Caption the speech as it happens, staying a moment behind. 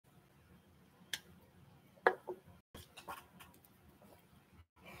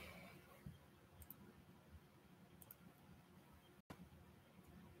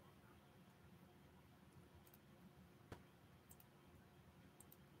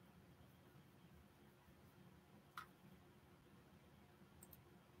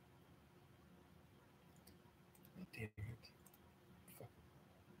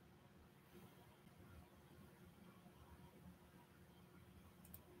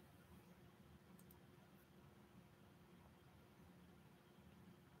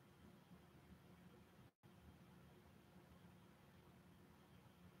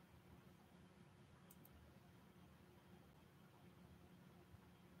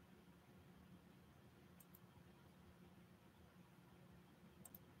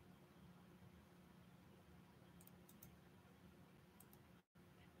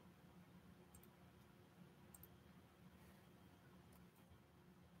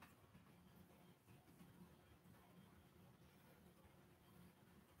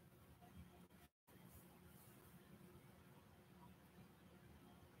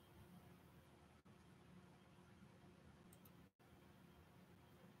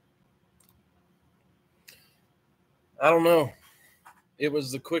I don't know. It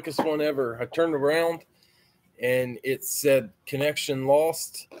was the quickest one ever. I turned around and it said connection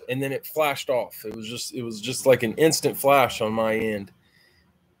lost, and then it flashed off. It was just like an instant flash on my end,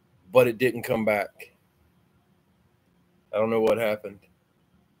 but it didn't come back. I don't know what happened.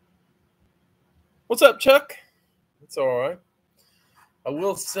 What's up, Chuck? It's all right. I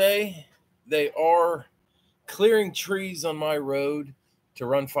will say they are clearing trees on my road to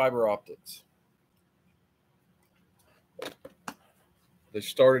run fiber optics. They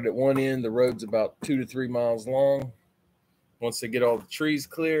started at one end. The road's about 2 to 3 miles long. Once they get all the trees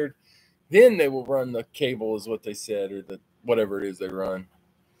cleared, then they will run the cable, is what they said, or the whatever it is they run.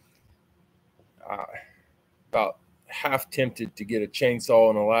 About half tempted to get a chainsaw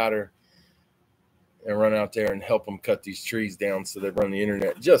and a ladder and run out there and help them cut these trees down so they run the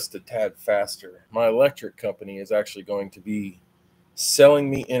internet just a tad faster. My electric company is actually going to be selling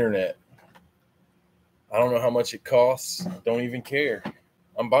me internet. I don't know how much it costs. Don't even care.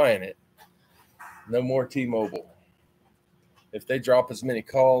 I'm buying it. No more T-Mobile. If they drop as many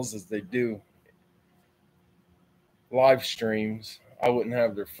calls as they do live streams, I wouldn't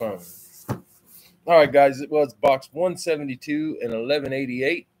have their phone. All right, guys, it was box 172 and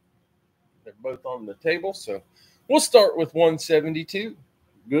 1188. They're both on the table, so we'll start with 172.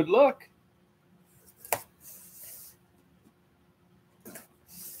 Good luck.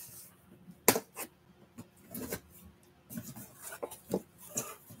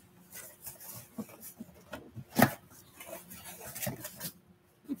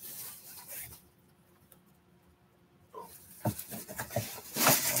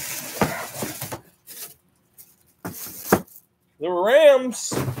 The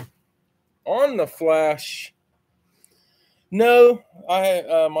Rams on the flash. No, my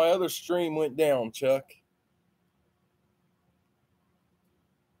other stream went down, Chuck.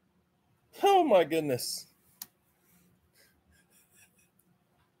 Oh my goodness.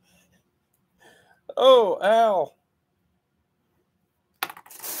 Oh, Al.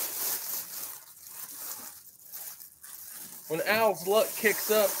 When Al's luck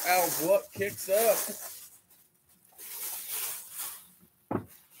kicks up, Al's luck kicks up.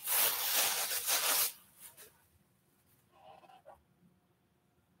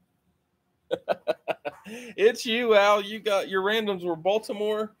 It's you, Al. You got your randoms were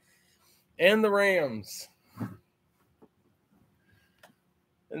Baltimore and the Rams.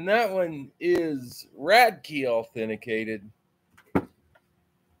 And that one is Radkey authenticated.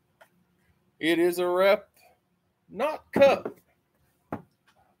 It is a rep, not Cup.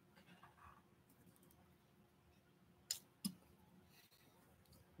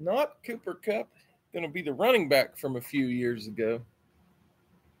 Not Cooper Kupp. Going to be the running back from a few years ago.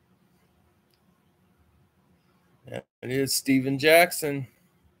 It is Steven Jackson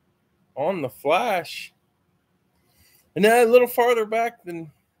on the flash. And then a little farther back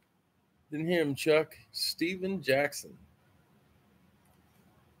than him, Chuck. Steven Jackson.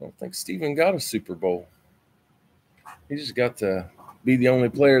 I don't think Steven got a Super Bowl. He just got to be the only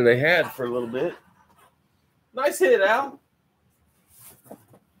player they had for a little bit. Nice hit, Al.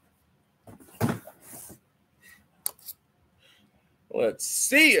 Let's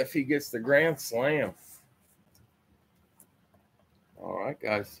see if he gets the grand slam. All right,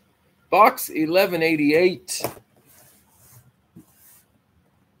 guys. Box 1188.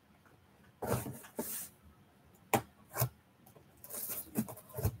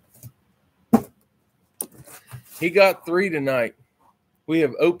 He got 3 tonight. We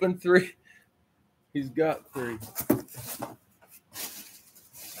have opened 3. He's got 3.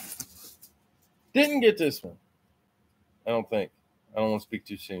 Didn't get this one. I don't think. I don't want to speak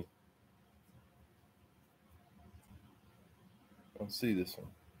too soon. Let's see this one.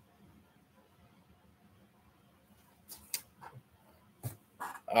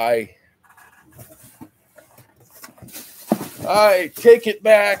 I take it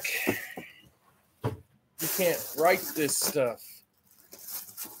back. You can't write this stuff.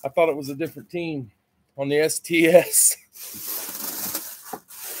 I thought it was a different team on the STS.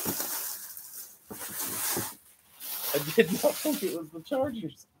 I did not think it was the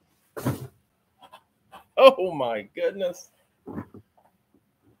Chargers. Oh my goodness.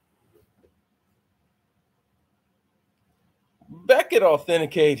 Beckett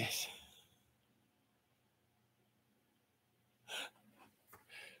authenticated.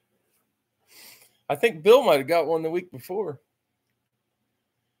 I think Bill might have got one the week before.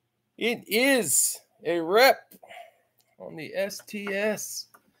 It is a rep on the STS.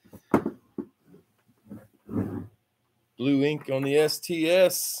 Blue ink on the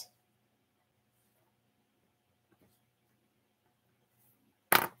STS.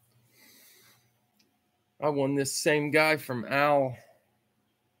 I won this same guy from Al,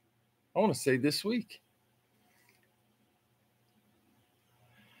 I want to say this week.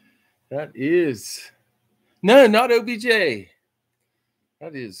 That is, no, not OBJ.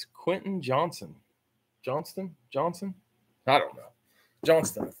 That is Quentin Johnson. Johnson? I don't know.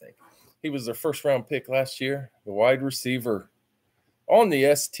 Johnston, I think. He was their first round pick last year, the wide receiver on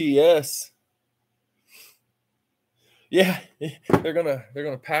the STS. Yeah, they're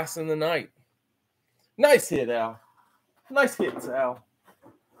gonna pass in the night. Nice hit, Al. Nice hits, Al.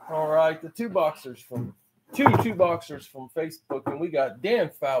 All right, the two boxers from Facebook, and we got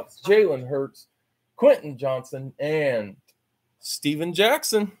Dan Fouts, Jalen Hurts, Quentin Johnson, and Steven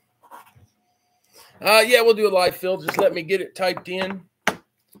Jackson. Yeah, we'll do a live fill. Just let me get it typed in.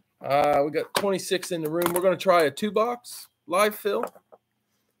 We got 26 in the room. We're going to try a 2-box live fill.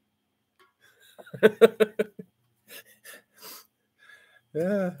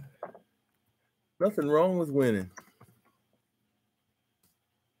 Yeah. Nothing wrong with winning.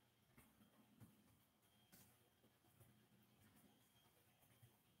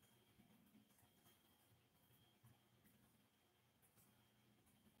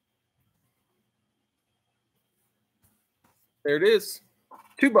 There it is.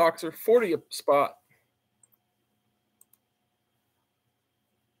 2-boxer, 40 a spot.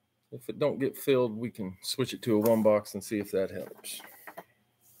 If it don't get filled, we can switch it to a 1-box and see if that helps.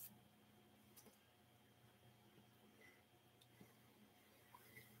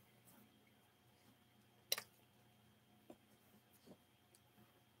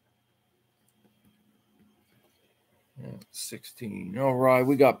 Yeah, 16. All right,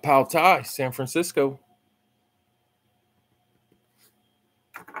 we got Pao Tai, San Francisco.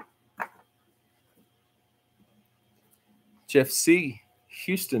 Jeff C.,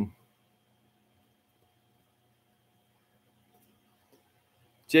 Houston.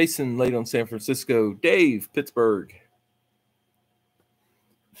 Jason laid on San Francisco. Dave, Pittsburgh.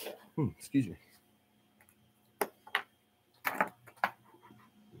 Excuse me.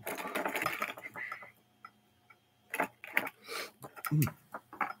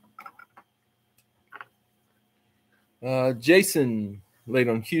 Jason laid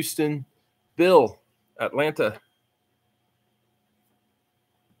on Houston. Bill, Atlanta.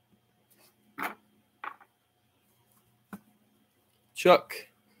 Chuck,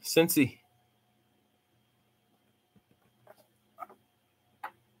 Cincy.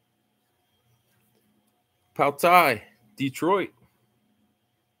 Pao Tai, Detroit.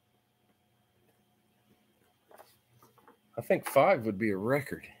 I think 5 would be a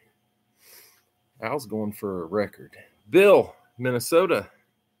record. Al's going for a record. Bill, Minnesota.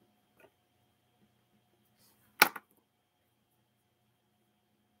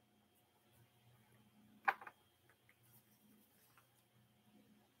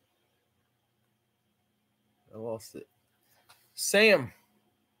 I lost it. Sam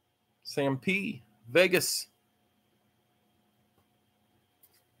P., Vegas.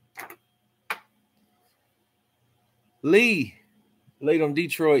 Lee, laid on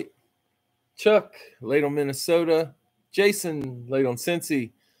Detroit. Chuck, laid on Minnesota. Jason, laid on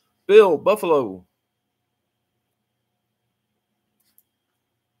Cincy. Bill, Buffalo.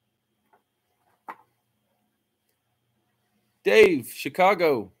 Dave,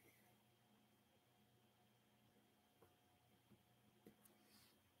 Chicago.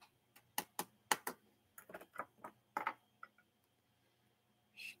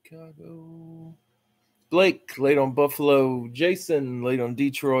 Chicago. Blake, laid on Buffalo. Jason, laid on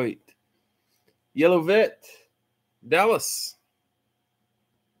Detroit. Yellow Vet, Dallas.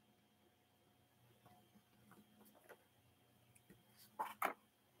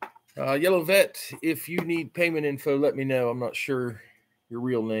 Yellow Vet, if you need payment info, let me know. I'm not sure your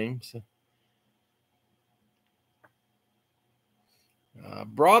real name. So.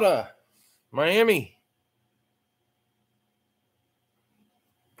 Brada, Miami.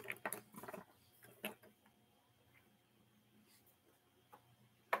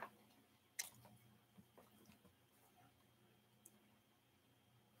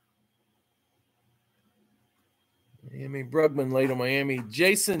 Miami, Brugman late on Miami.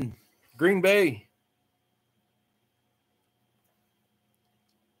 Jason, Green Bay.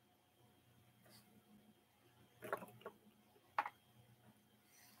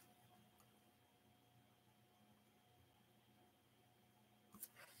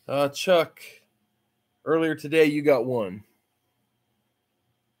 Chuck, earlier today you got one.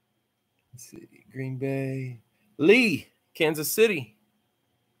 Let's see, Green Bay. Lee, Kansas City.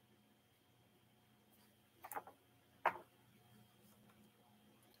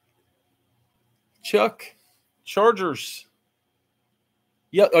 Chuck, Chargers.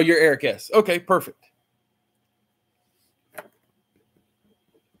 Yeah, oh, you're Eric S. Okay, perfect.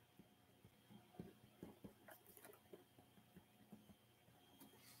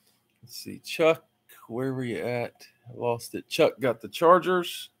 Let's see, Chuck, where were you at? I lost it. Chuck got the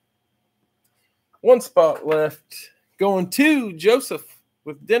Chargers. One spot left. Going to Joseph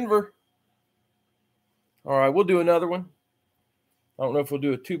with Denver. All right, we'll do another one. I don't know if we'll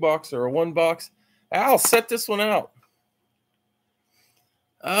do a 2-box or a 1-box. I'll set this one out.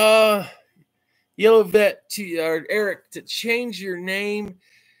 Yellow Vet to Eric, to change your name,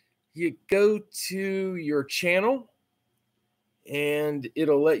 you go to your channel and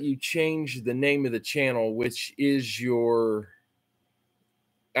it'll let you change the name of the channel, which is your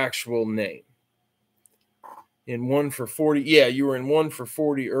actual name. In 1 for 40. Yeah, you were in 1 for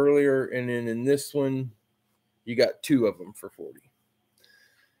 40 earlier, and then in this one, you got 2 of them for 40.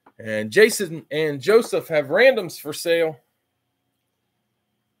 And Jason and Joseph have randoms for sale.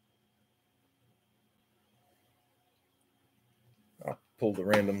 I'll pull the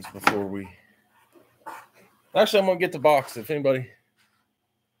randoms before we... Actually, I'm going to get the box if anybody...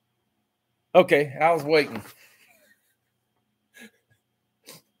 Okay, I was waiting.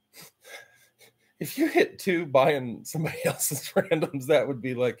 If you hit 2 buying somebody else's randoms, that would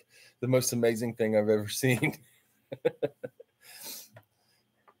be like the most amazing thing I've ever seen.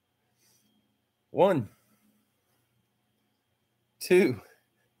 1, 2,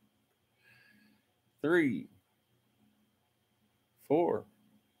 3, 4,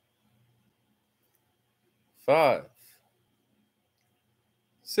 5,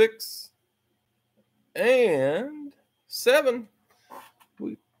 6, and 7.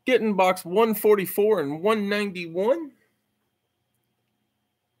 We getting box 144 and 191.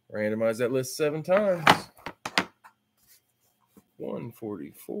 Randomize that list 7 times.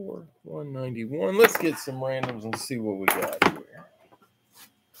 144, 191. Let's get some randoms and see what we got here.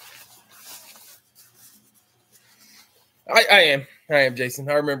 I am, Jason.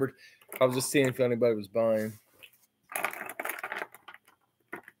 I remembered. I was just seeing if anybody was buying.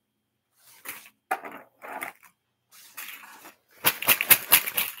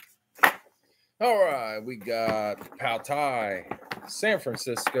 All right, we got Pautai, San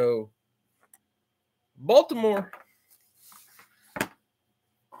Francisco, Baltimore,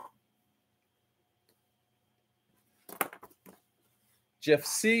 Jeff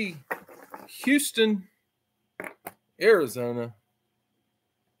C, Houston, Arizona,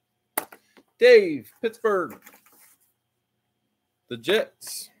 Dave, Pittsburgh, the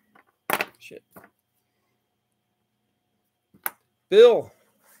Jets, shit, Bill,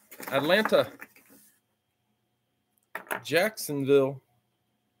 Atlanta, Jacksonville,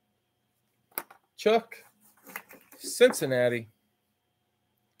 Chuck, Cincinnati,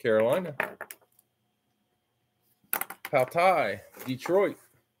 Carolina, Pautai, Detroit,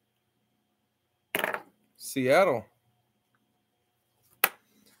 Seattle,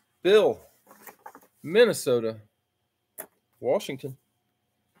 Bill, Minnesota, Washington,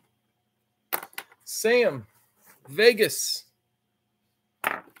 Sam, Vegas,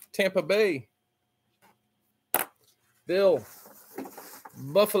 Tampa Bay, Bill,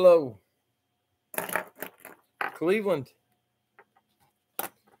 Buffalo, Cleveland,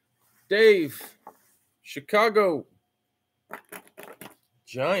 Dave, Chicago,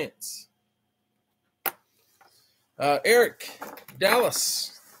 Giants, Eric,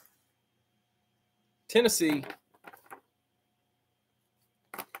 Dallas, Tennessee,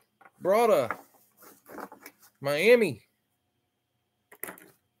 Brada, Miami,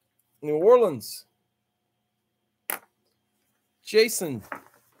 New Orleans, Jason,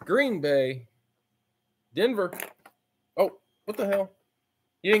 Green Bay, Denver. Oh, what the hell?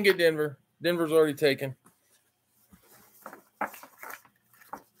 You didn't get Denver. Denver's already taken.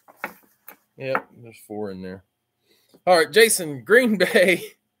 Yep, there's 4 in there. All right, Jason, Green Bay,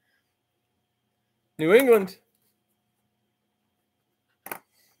 New England,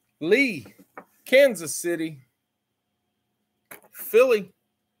 Lee, Kansas City, Philly,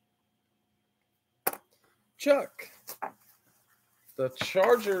 Chuck, the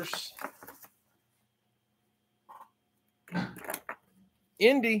Chargers,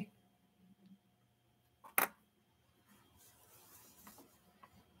 Indy.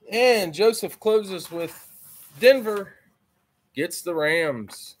 And Joseph closes with Denver gets the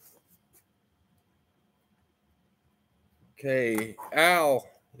Rams. Okay, Al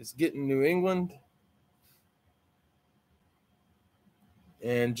is getting New England.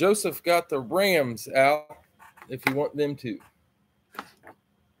 And Joseph got the Rams, Al, if you want them to.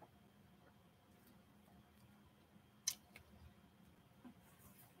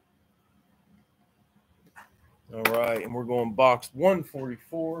 All right, and we're going box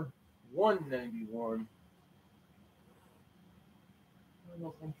 144, 191.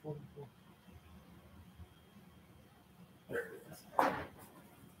 144. There it is.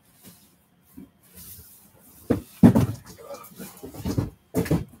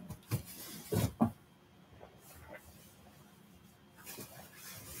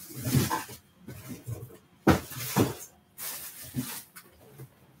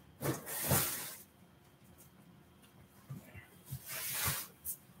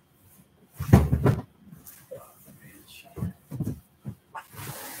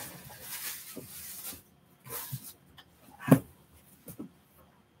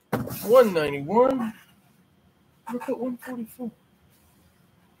 $191. Look at 144.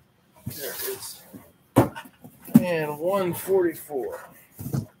 There it is. And 144.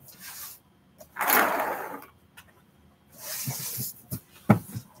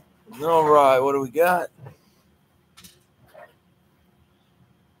 All right, what do we got?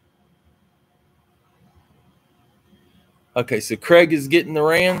 Okay, so Craig is getting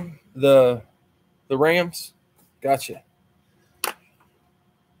the Rams. Gotcha.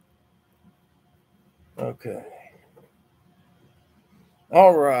 Okay.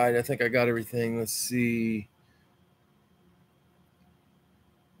 All right, I think I got everything. Let's see.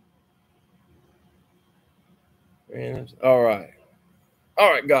 Rams. All right. All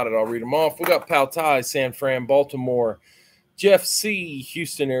right, got it. I'll read them off. We got Pal Ty, San Fran, Baltimore. Jeff C.,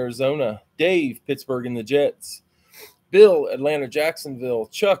 Houston, Arizona. Dave, Pittsburgh and the Jets. Bill, Atlanta, Jacksonville.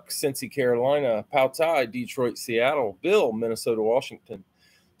 Chuck, Cincy, Carolina. Pal Ty, Detroit, Seattle. Bill, Minnesota, Washington.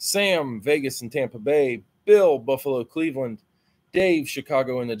 Sam, Vegas and Tampa Bay. Bill, Buffalo, Cleveland. Dave,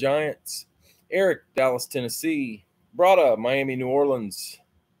 Chicago and the Giants. Eric, Dallas, Tennessee. Brada, Miami, New Orleans.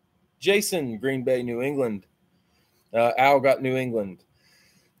 Jason, Green Bay, New England. Al got New England.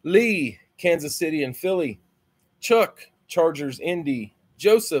 Lee, Kansas City and Philly. Chuck, Chargers, Indy.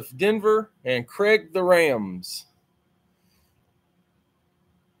 Joseph, Denver. And Craig, the Rams.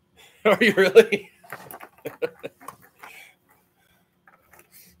 Are you really?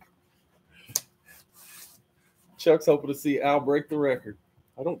 Chuck's hoping to see Al break the record.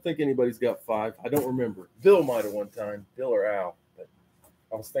 I don't think anybody's got 5. I don't remember. Bill might have one time. Bill or Al. But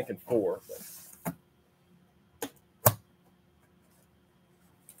I was thinking 4. But.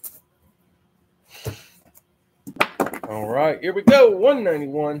 All right, here we go.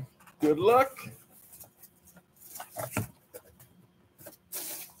 191. Good luck.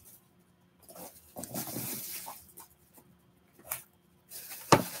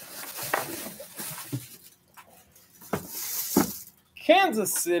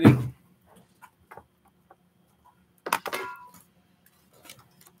 Kansas City.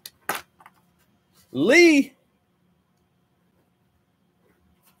 Lee.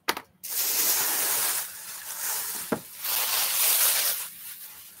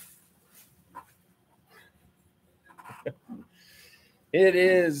 It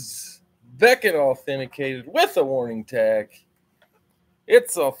is Beckett authenticated with a warning tag.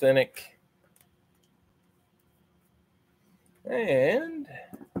 It's authentic. And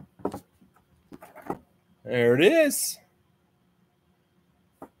there it is.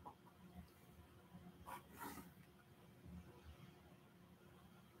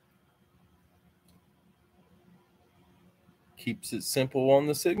 Keeps it simple on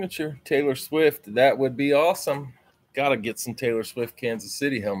the signature. Taylor Swift. That would be awesome. Got to get some Taylor Swift Kansas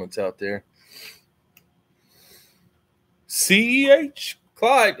City helmets out there. CEH.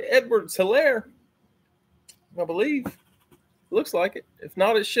 Clyde Edwards-Helaire. I believe. Looks like it. If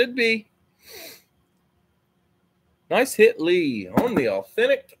not, it should be. Nice hit, Lee, on the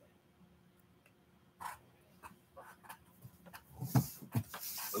authentic.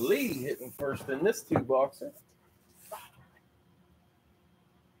 Lee hitting first in this 2-boxer.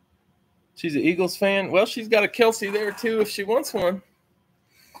 She's an Eagles fan. Well, she's got a Kelsey there, too, if she wants one.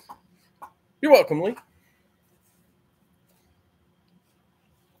 You're welcome, Lee.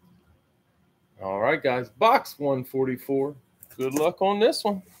 All right, guys. Box 144. Good luck on this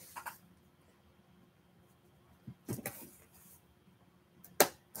one.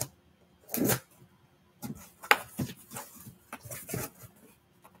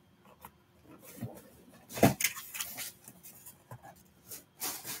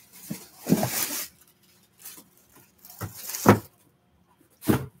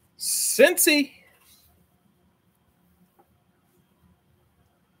 Cincy.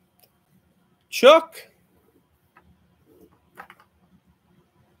 Chuck.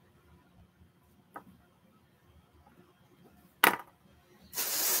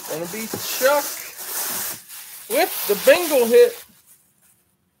 Gonna be Chuck with the Bengal hit.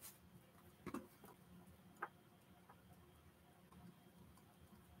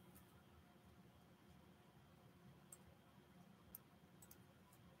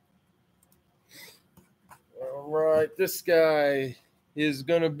 All right, this guy is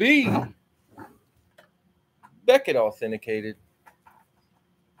gonna be Beckett authenticated.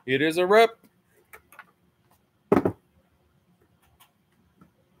 It is a rep.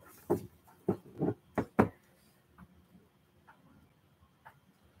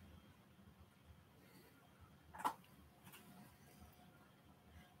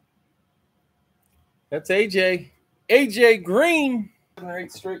 That's AJ. AJ Green. 7 or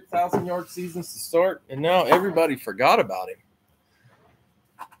 8 straight 1,000-yard seasons to start, and now everybody forgot about him.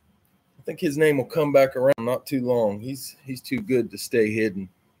 I think his name will come back around not too long. He's too good to stay hidden.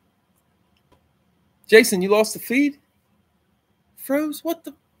 Jason, you lost the feed? Froze? What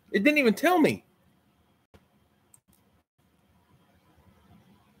the? It didn't even tell me.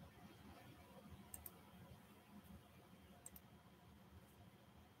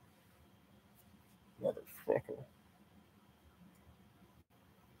 Motherfucker.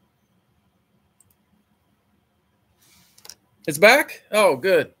 It's back? Oh,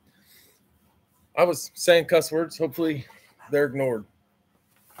 good. I was saying cuss words. Hopefully they're ignored.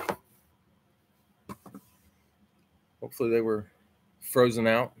 Hopefully they were frozen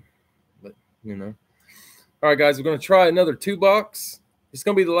out. But, you know. All right, guys, we're going to try another 2-box. It's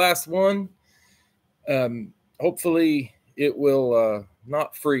going to be the last one. Hopefully it will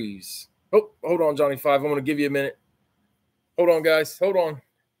not freeze. Oh, hold on, Johnny 5. I'm going to give you a minute. Hold on, guys. Hold on.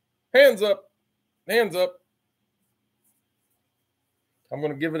 Hands up. Hands up. I'm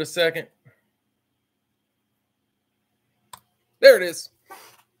going to give it a second. There it is.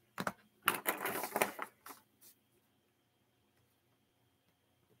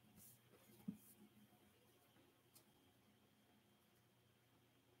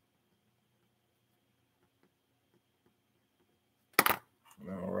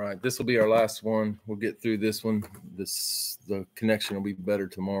 All right, this will be our last one. We'll get through this one. The connection will be better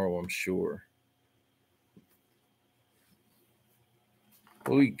tomorrow, I'm sure.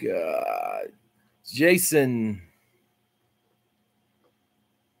 We got Jason,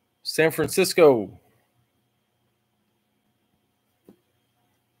 San Francisco.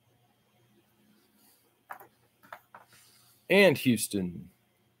 And Houston.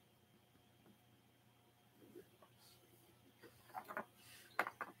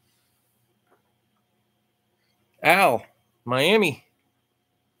 Al, Miami.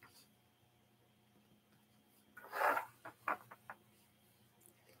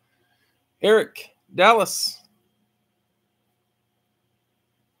 Eric, Dallas.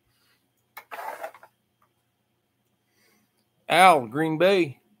 Al, Green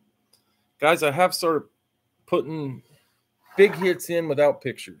Bay. Guys, I have started putting big hits in without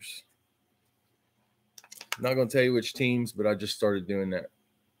pictures. I'm not going to tell you which teams, but I just started doing that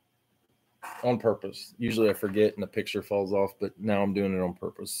on purpose. Usually I forget and the picture falls off, but now I'm doing it on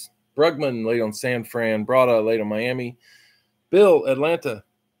purpose. Brugman laid on San Fran. Brada laid on Miami. Bill, Atlanta.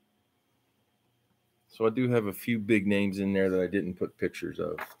 So I do have a few big names in there that I didn't put pictures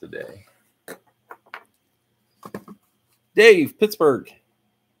of today. Dave, Pittsburgh.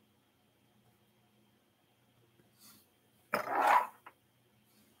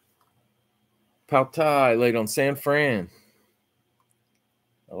 Pautai laid on San Fran.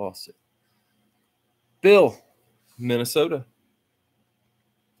 I lost it. Bill, Minnesota.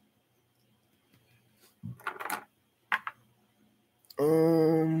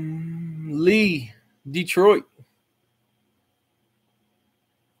 Lee, Detroit.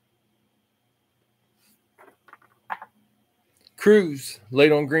 Cruz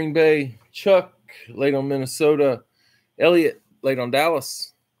laid on Green Bay. Chuck laid on Minnesota. Elliott laid on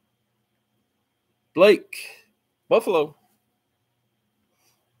Dallas. Blake, Buffalo.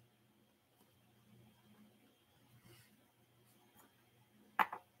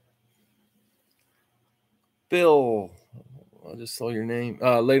 Bill, I just saw your name.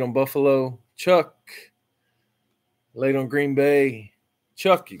 Laid on Buffalo. Chuck, laid on Green Bay.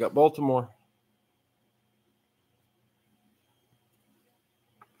 Chuck, you got Baltimore.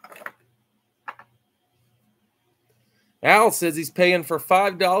 Al says he's paying for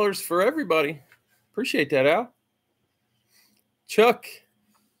 $5 for everybody. Appreciate that, Al. Chuck,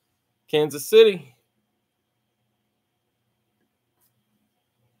 Kansas City.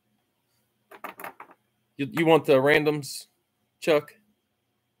 You want the randoms, Chuck?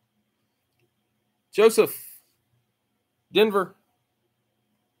 Joseph, Denver.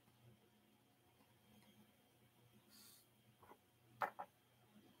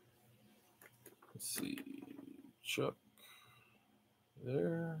 Let's see. Chuck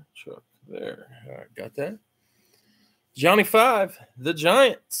there. Chuck there. All right, got that. Johnny 5, the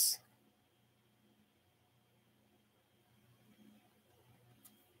Giants.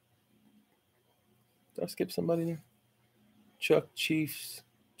 Did I skip somebody there? Chuck, Chiefs,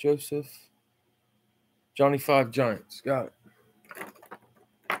 Joseph, Johnny 5, Giants. Got it.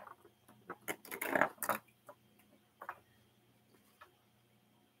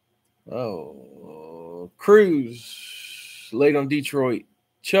 Oh, Cruz, late on Detroit.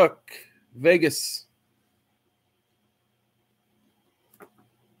 Chuck, Vegas.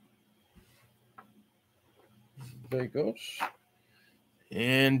 Vegas.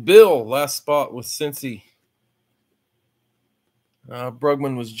 And Bill, last spot with Cincy.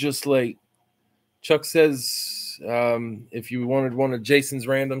 Brugman was just late. Chuck says if you wanted one of Jason's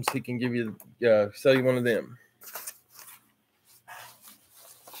randoms, he can give you sell you one of them.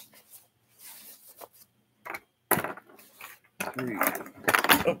 Three.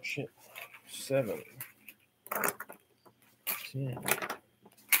 Oh shit. 7, 10,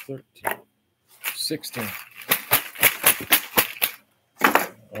 13, 16.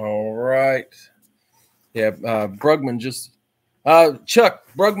 All right. Yeah, Brugman just Chuck,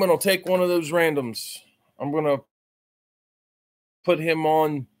 Brugman will take one of those randoms. I'm going to put him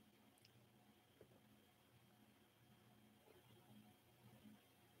on.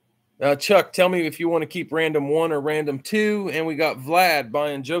 Chuck, tell me if you want to keep random 1 or random 2. And we got Vlad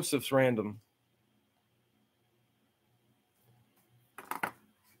buying Joseph's random.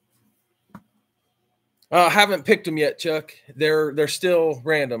 I haven't picked them yet, Chuck. They're still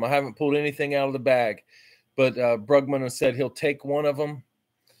random. I haven't pulled anything out of the bag. But Brugman has said he'll take one of them.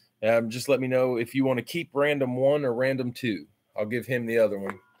 Just let me know if you want to keep random 1 or random 2. I'll give him the other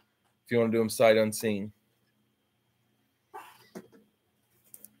one if you want to do them sight unseen.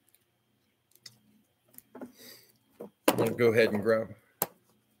 I'm going to go ahead and grab.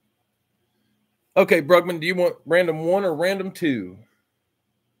 Okay, Brugman, do you want random 1 or random 2?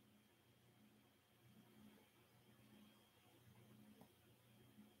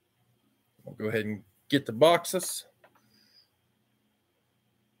 I'll go ahead and get the boxes.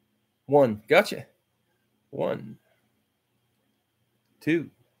 1. Gotcha. 1, 2,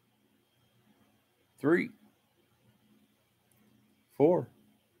 3, 4,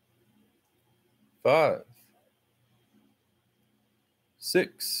 5,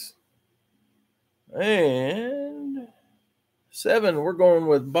 6, and 7. We're going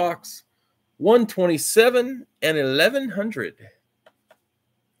with box 127 and 1100.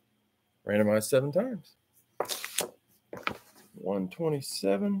 Randomized 7 times.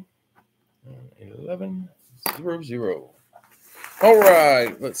 127 and 1100. All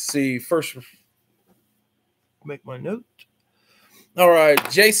right, let's see. First, make my note. All right,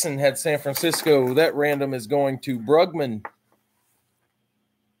 Jason had San Francisco. That random is going to Brugman.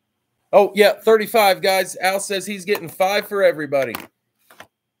 Oh, yeah, 35, guys. Al says he's getting 5 for everybody.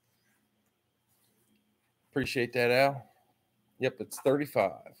 Appreciate that, Al. Yep, it's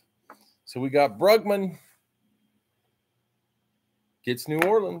 35. So we got Brugman gets New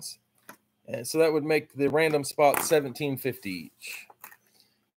Orleans. And so that would make the random spot $17.50 each.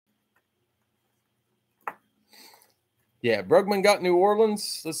 Yeah, Brugman got New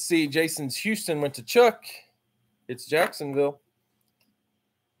Orleans. Let's see. Jason's Houston went to Chuck. It's Jacksonville.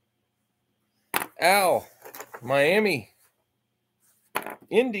 Al, Miami.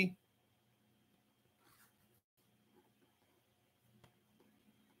 Indy.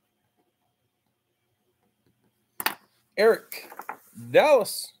 Eric,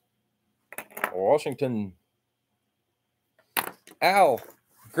 Dallas. Washington. Al,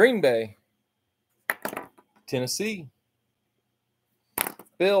 Green Bay. Tennessee.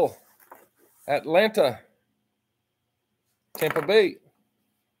 Bill, Atlanta. Tampa Bay.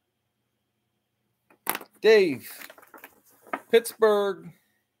 Dave, Pittsburgh.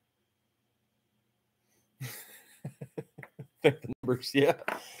 The numbers, yeah.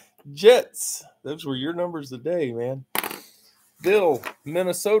 Jets. Those were your numbers today, man. Bill,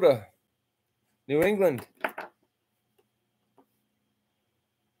 Minnesota. New England.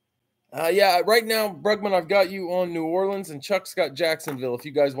 Yeah, right now, Brugman, I've got you on New Orleans, and Chuck's got Jacksonville. If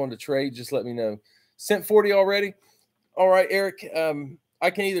you guys want to trade, just let me know. Sent 40 already? All right, Eric. I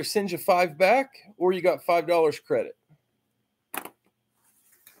can either send you 5 back, or you got $5 credit.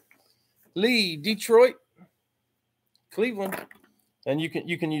 Lee, Detroit, Cleveland, and you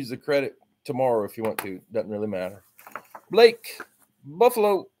can use the credit tomorrow if you want to. Doesn't really matter. Blake,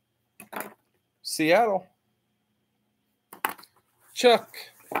 Buffalo. Seattle. Chuck,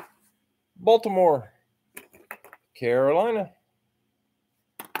 Baltimore. Carolina.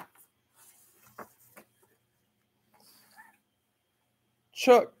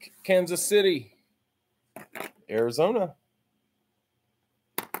 Chuck, Kansas City. Arizona.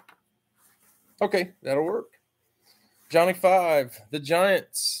 Okay, that'll work. Johnny 5, the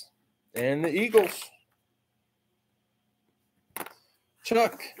Giants and the Eagles.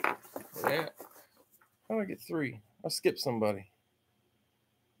 Chuck. Yeah. How do I get 3? I skipped somebody.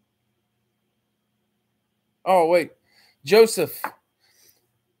 Oh, wait. Joseph.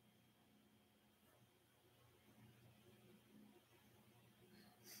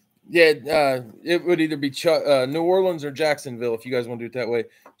 Yeah, it would either be New Orleans or Jacksonville if you guys want to do it that way.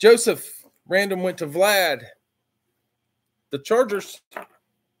 Joseph, random went to Vlad. The Chargers.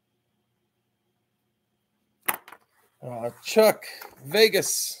 Chuck,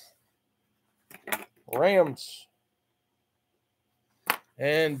 Vegas. Rams.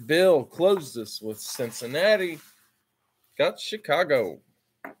 And Bill closed us with Cincinnati. Got Chicago.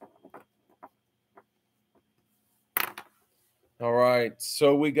 All right,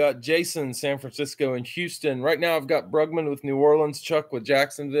 so we got Jason, San Francisco, and Houston. Right now I've got Brugman with New Orleans, Chuck with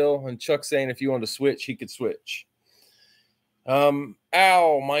Jacksonville, and Chuck saying if you want to switch, he could switch.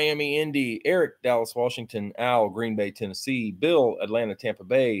 Al, Miami, Indy. Eric, Dallas, Washington. Al, Green Bay, Tennessee. Bill, Atlanta, Tampa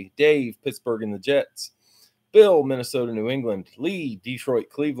Bay. Dave, Pittsburgh and the Jets. Bill, Minnesota, New England. Lee, Detroit,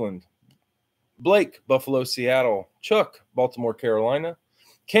 Cleveland. Blake, Buffalo, Seattle. Chuck, Baltimore, Carolina.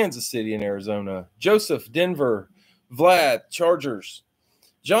 Kansas City and Arizona. Joseph, Denver. Vlad, Chargers.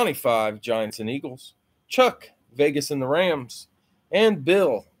 Johnny 5, Giants and Eagles. Chuck, Vegas and the Rams. And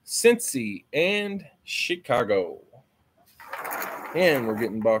Bill, Cincy and Chicago. And we're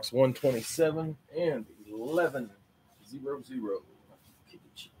getting box 127 and 11-0-0.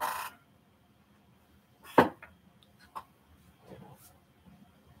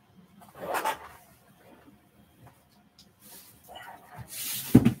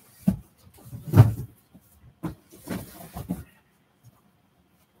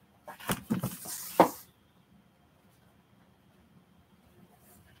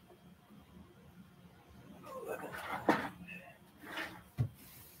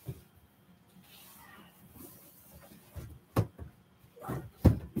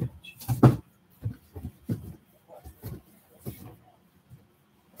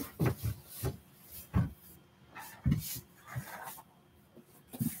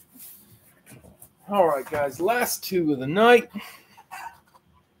 All right, guys, last 2 of the night.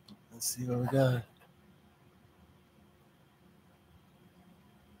 Let's see what we got.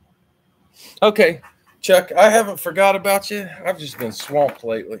 Okay, Chuck, I haven't forgot about you. I've just been swamped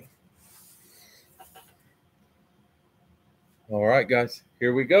lately. All right, guys,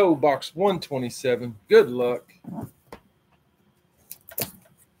 here we go. Box 127. Good luck.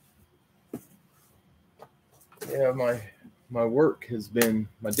 Yeah, my work has been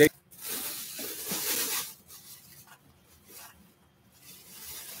my day.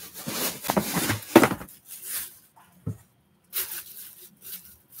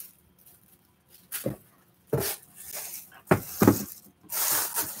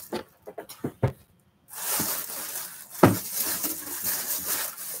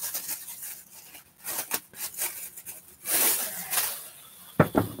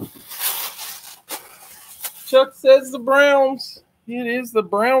 Chuck says the Browns. It is the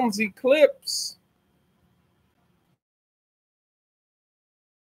Browns eclipse.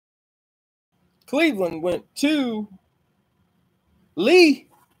 Cleveland went to Lee.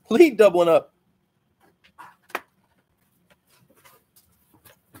 Lee doubling up.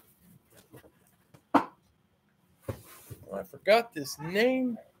 I forgot this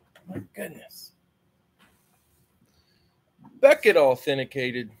name. My goodness. Beckett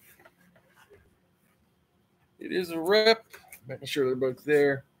authenticated. It is a rep. Making sure they're both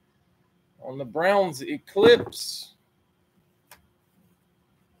there. On the Browns eclipse.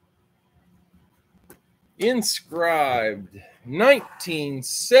 Inscribed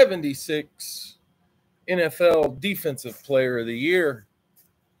 1976 NFL Defensive Player of the Year.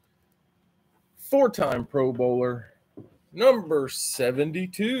 4-time Pro Bowler. Number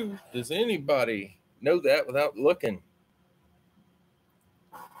 72. Does anybody know that without looking?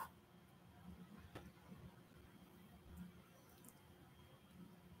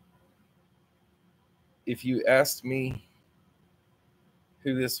 If you asked me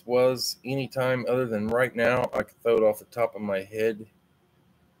who this was anytime other than right now, I could throw it off the top of my head.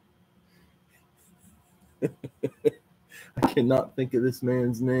 I cannot think of this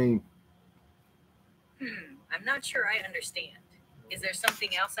man's name. I'm not sure I understand. Is there something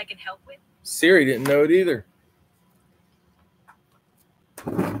else I can help with? Siri didn't know it either.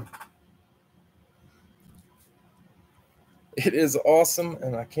 It is awesome,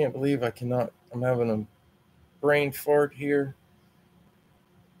 and I can't believe I'm having a brain fart here.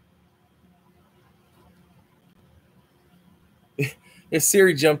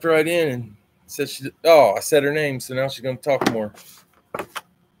 Siri jumped right in and said I said her name, so now she's going to talk more.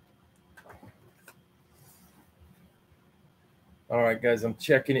 All right, guys, I'm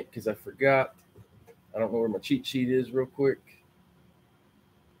checking it because I forgot. I don't know where my cheat sheet is real quick.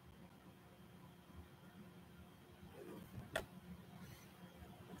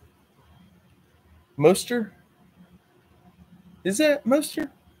 Moster? Is that Moster?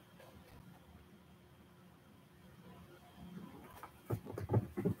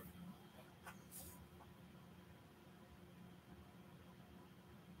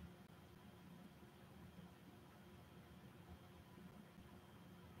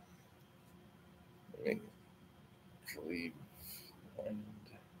 Cleveland,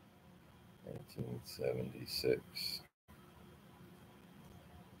 1976.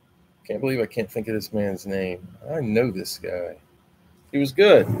 Can't believe I can't think of this man's name. I know this guy. He was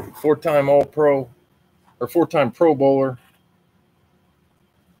good. 4-time All-Pro, or 4-time Pro Bowler.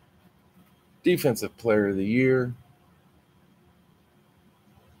 Defensive Player of the Year.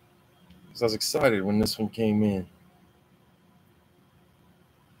 I was excited when this one came in.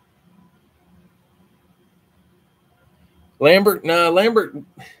 Lambert.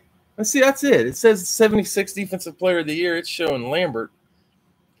 Let's see, that's it. It says 76 Defensive Player of the Year. It's showing Lambert.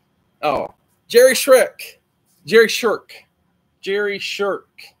 Oh, Jerry Shirk. I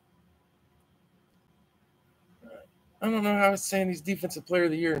don't know how I was saying he's Defensive Player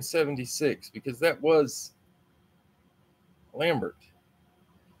of the Year in 76 because that was Lambert.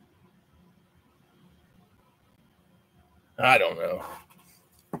 I don't know.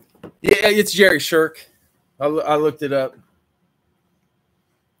 Yeah, it's Jerry Shirk. I looked it up.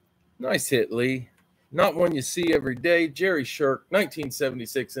 Nice hit, Lee. Not one you see every day. Jerry Shirk,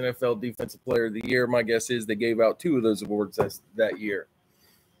 1976 NFL Defensive Player of the Year. My guess is they gave out 2 of those awards that year.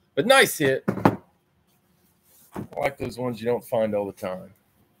 But nice hit. I like those ones you don't find all the time.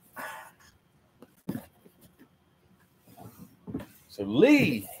 So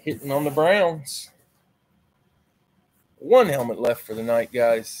Lee hitting on the Browns. 1 helmet left for the night,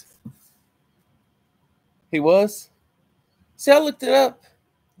 guys. He was? See, I looked it up,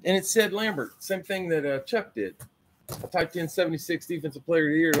 and it said Lambert. Same thing that Chuck did. I typed in 76 Defensive Player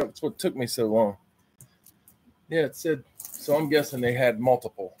of the Year. That's what took me so long. Yeah, it said, so I'm guessing they had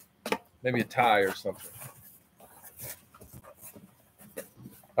multiple. Maybe a tie or something.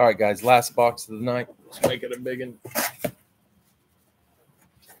 All right, guys, last box of the night. Let's make it a big one.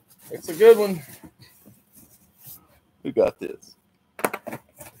 It's a good one. Who got this?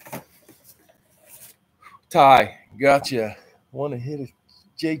 Ty, gotcha. Want to hit a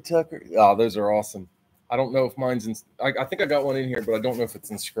Jay Tucker? Oh, those are awesome. I don't know if mine's in. I think I got one in here, but I don't know if it's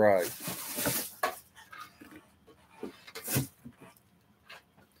inscribed.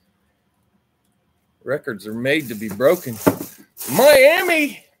 Records are made to be broken.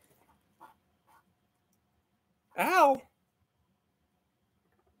 Miami. Ow.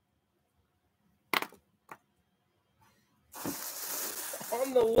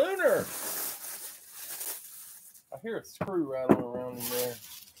 On the lunar. I hear a screw rattling around in there.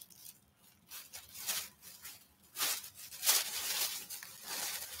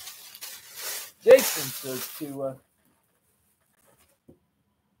 Jason says to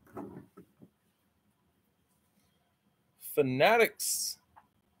Fanatics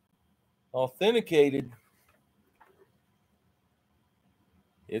authenticated.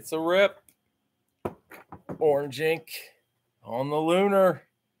 It's a rep. Orange ink on the lunar.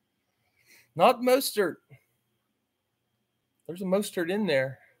 Not Mostert. There's a Mostert in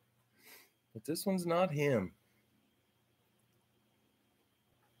there, but this one's not him.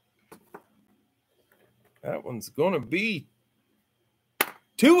 That one's going to be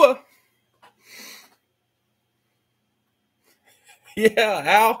Tua. Yeah,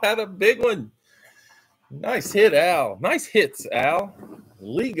 Al had a big one. Nice hit, Al. Nice hits, Al.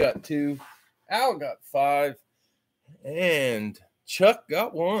 Lee got 2. Al got 5. And Chuck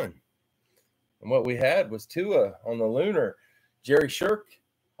got 1. And what we had was Tua on the lunar. Jerry Shirk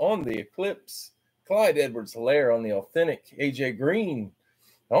on the Eclipse. Clyde Edwards-Helaire on the authentic. AJ Green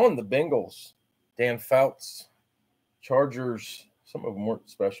on the Bengals. Dan Fouts, Chargers. Some of them weren't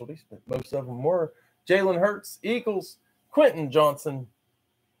specialties, but most of them were. Jalen Hurts, Eagles. Quentin Johnson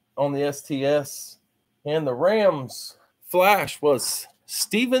on the STS. And the Rams flash was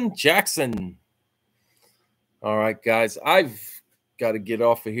Steven Jackson. All right, guys. I've got to get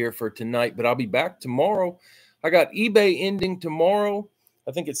off of here for tonight, but I'll be back tomorrow. I got eBay ending tomorrow.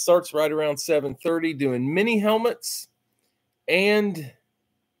 I think it starts right around 7:30 doing mini helmets and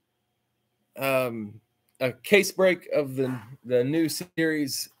a case break of the new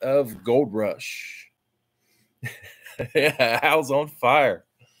series of Gold Rush. Hal's on fire.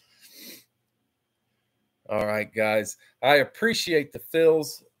 All right, guys. I appreciate the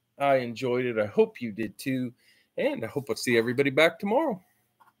fills. I enjoyed it. I hope you did too. And I hope I'll see everybody back tomorrow.